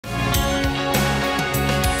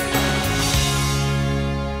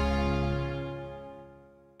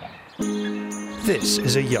This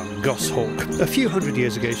is a young goshawk. A few hundred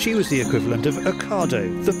years ago she was the equivalent of a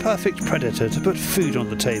cardo, the perfect predator to put food on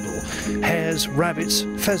the table. Hares, rabbits,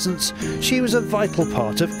 pheasants, she was a vital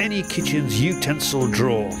part of any kitchen's utensil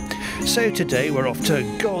drawer. So today we're off to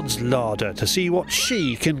God's larder to see what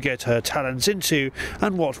she can get her talents into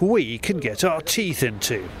and what we can get our teeth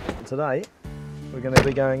into. Today we're going to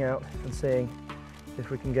be going out and seeing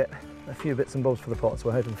if we can get a few bits and bobs for the pots.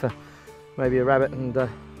 We're hoping for maybe a rabbit and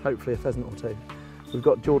hopefully a pheasant or two. We've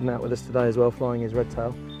got Jordan out with us today as well, flying his red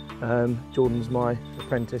tail. Jordan's my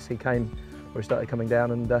apprentice. He came where he started coming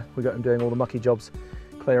down, and we got him doing all the mucky jobs,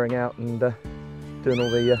 clearing out and doing all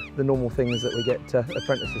the normal things that we get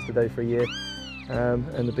apprentices to do for a year.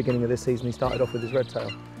 And the beginning of this season he started off with his red tail.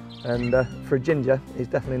 And for a ginger, he's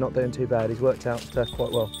definitely not doing too bad. He's worked out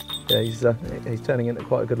quite well. Yeah, he's turning into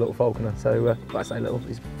quite a good little falconer. So I say little,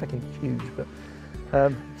 he's fucking huge. But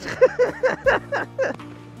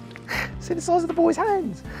see the size of the boy's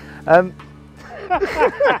hands.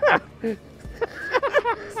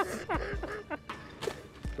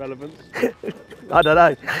 Relevant? I don't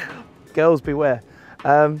know. Girls beware.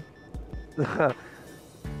 So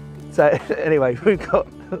anyway, we've got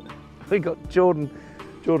Jordan.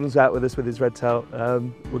 Jordan's out with us with his red tail.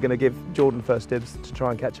 We're going to give Jordan first dibs to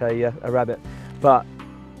try and catch a rabbit, but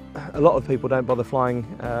a lot of people don't bother flying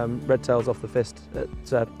red tails off the fist at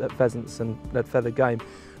pheasants and at feathered game,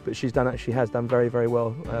 but she has done very, very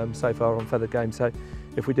well so far on feathered game. So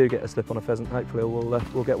if we do get a slip on a pheasant, hopefully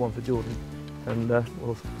we'll get one for Jordan, and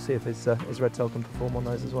we'll see if his red tail can perform on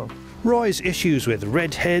those as well. Roy's issues with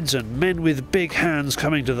redheads and men with big hands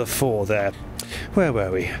coming to the fore there. Where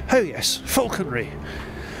were we? Oh yes, falconry.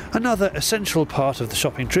 Another essential part of the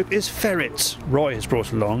shopping trip is ferrets. Roy has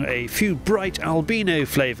brought along a few bright albino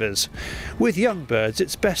flavours. With young birds,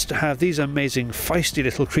 it's best to have these amazing feisty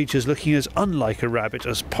little creatures looking as unlike a rabbit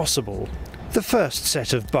as possible. The first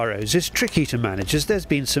set of burrows is tricky to manage as there's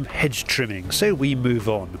been some hedge trimming, so we move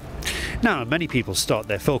on. Now, many people start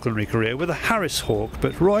their falconry career with a Harris hawk,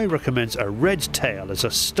 but Roy recommends a red tail as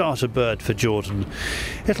a starter bird for Jordan.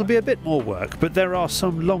 It'll be a bit more work, but there are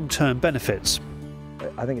some long-term benefits.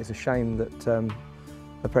 I think it's a shame that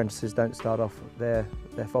apprentices don't start off their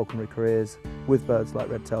falconry careers with birds like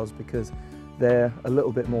red tails, because they're a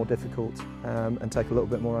little bit more difficult and take a little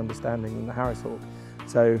bit more understanding than the Harris hawk.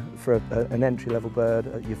 So for an entry-level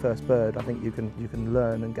bird, your first bird, I think you can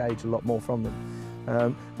learn and gauge a lot more from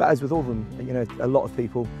them. But as with all of them, you know, a lot of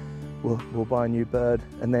people will buy a new bird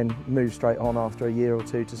and then move straight on after a year or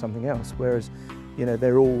two to something else, whereas you know,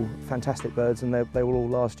 they're all fantastic birds, and they will all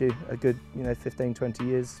last you a good 15, 20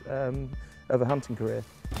 years of a hunting career.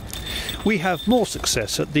 We have more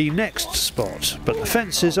success at the next spot, but the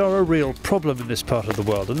fences are a real problem in this part of the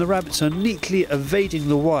world, and the rabbits are neatly evading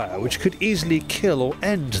the wire, which could easily kill or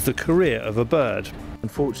end the career of a bird.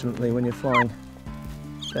 Unfortunately, when you're flying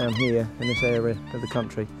down here in this area of the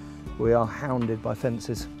country, we are hounded by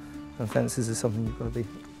fences, and fences is something you've got to be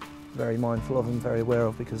very mindful of and very aware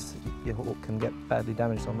of, because your hawk can get badly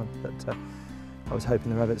damaged on them. But I was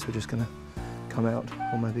hoping the rabbits were just going to come out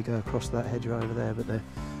or maybe go across that hedgerow over there, but they're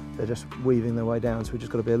just weaving their way down, so we've just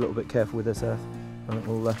got to be a little bit careful with this earth. I think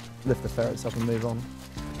we'll lift the ferrets up and move on.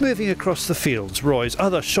 Moving across the fields, Roy's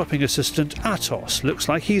other shopping assistant, Atos, looks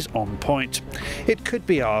like he's on point. It could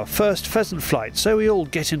be our first pheasant flight, so we all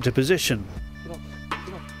get into position.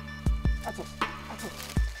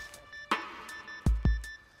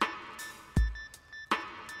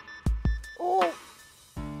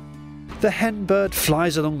 The hen bird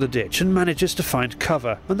flies along the ditch and manages to find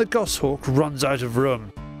cover, and the goshawk runs out of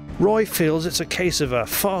room. Roy feels it's a case of a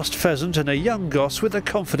fast pheasant and a young goss with a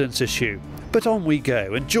confidence issue. But on we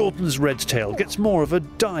go, and Jordan's red tail gets more of a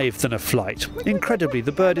dive than a flight. Incredibly,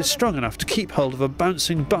 the bird is strong enough to keep hold of a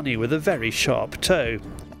bouncing bunny with a very sharp toe.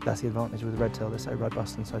 That's the advantage with the red tail, they're so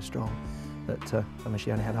robust and so strong that, I mean,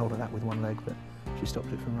 she only had hold of that with one leg, but she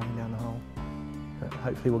stopped it from running down the hole.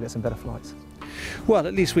 Hopefully we'll get some better flights. Well,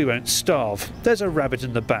 at least we won't starve. There's a rabbit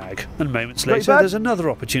in the bag, and moments later there's another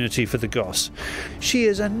opportunity for the goss. She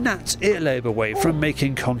is a gnat's earlobe away from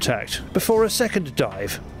making contact, before a second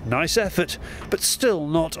dive. Nice effort, but still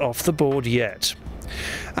not off the board yet.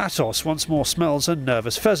 Atos once more smells a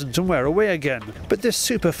nervous pheasant and we're away again, but this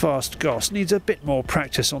super fast goss needs a bit more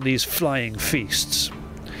practice on these flying feasts.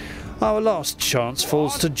 Our last chance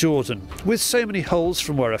falls to Jordan. With so many holes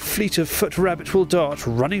from where a fleet of foot rabbit will dart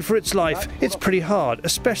running for its life, it's pretty hard,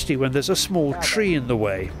 especially when there's a small tree in the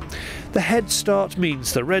way. The head start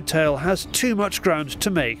means the red tail has too much ground to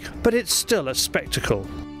make, but it's still a spectacle.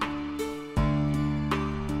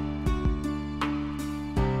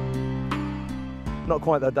 Not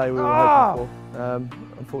quite that day we were hoping for.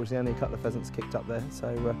 Unfortunately, only a couple of pheasants kicked up there,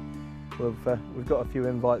 so we've got a few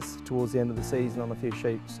invites towards the end of the season on a few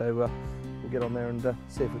sheep, so we'll get on there and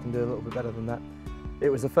see if we can do a little bit better than that. It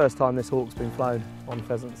was the first time this hawk's been flown on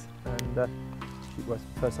pheasants, and it was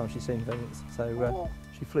the first time she's seen pheasants, so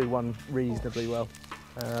she flew one reasonably well.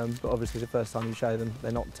 But obviously the first time you show them,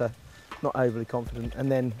 they're not overly confident,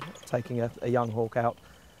 and then taking a young hawk out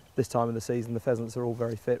this time of the season, the pheasants are all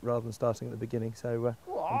very fit rather than starting at the beginning, so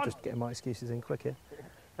I'm just getting my excuses in quick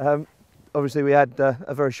here. Obviously we had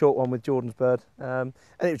a very short one with Jordan's bird, and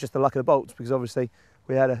it was just the luck of the bolts, because obviously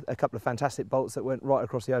we had a couple of fantastic bolts that went right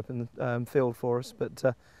across the open field for us, but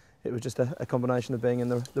it was just a combination of being in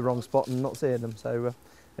the wrong spot and not seeing them. So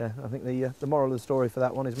yeah, I think the moral of the story for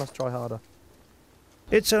that one is must try harder.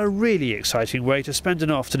 It's a really exciting way to spend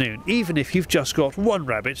an afternoon, even if you've just got one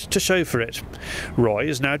rabbit to show for it. Roy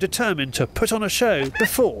is now determined to put on a show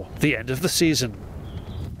before the end of the season.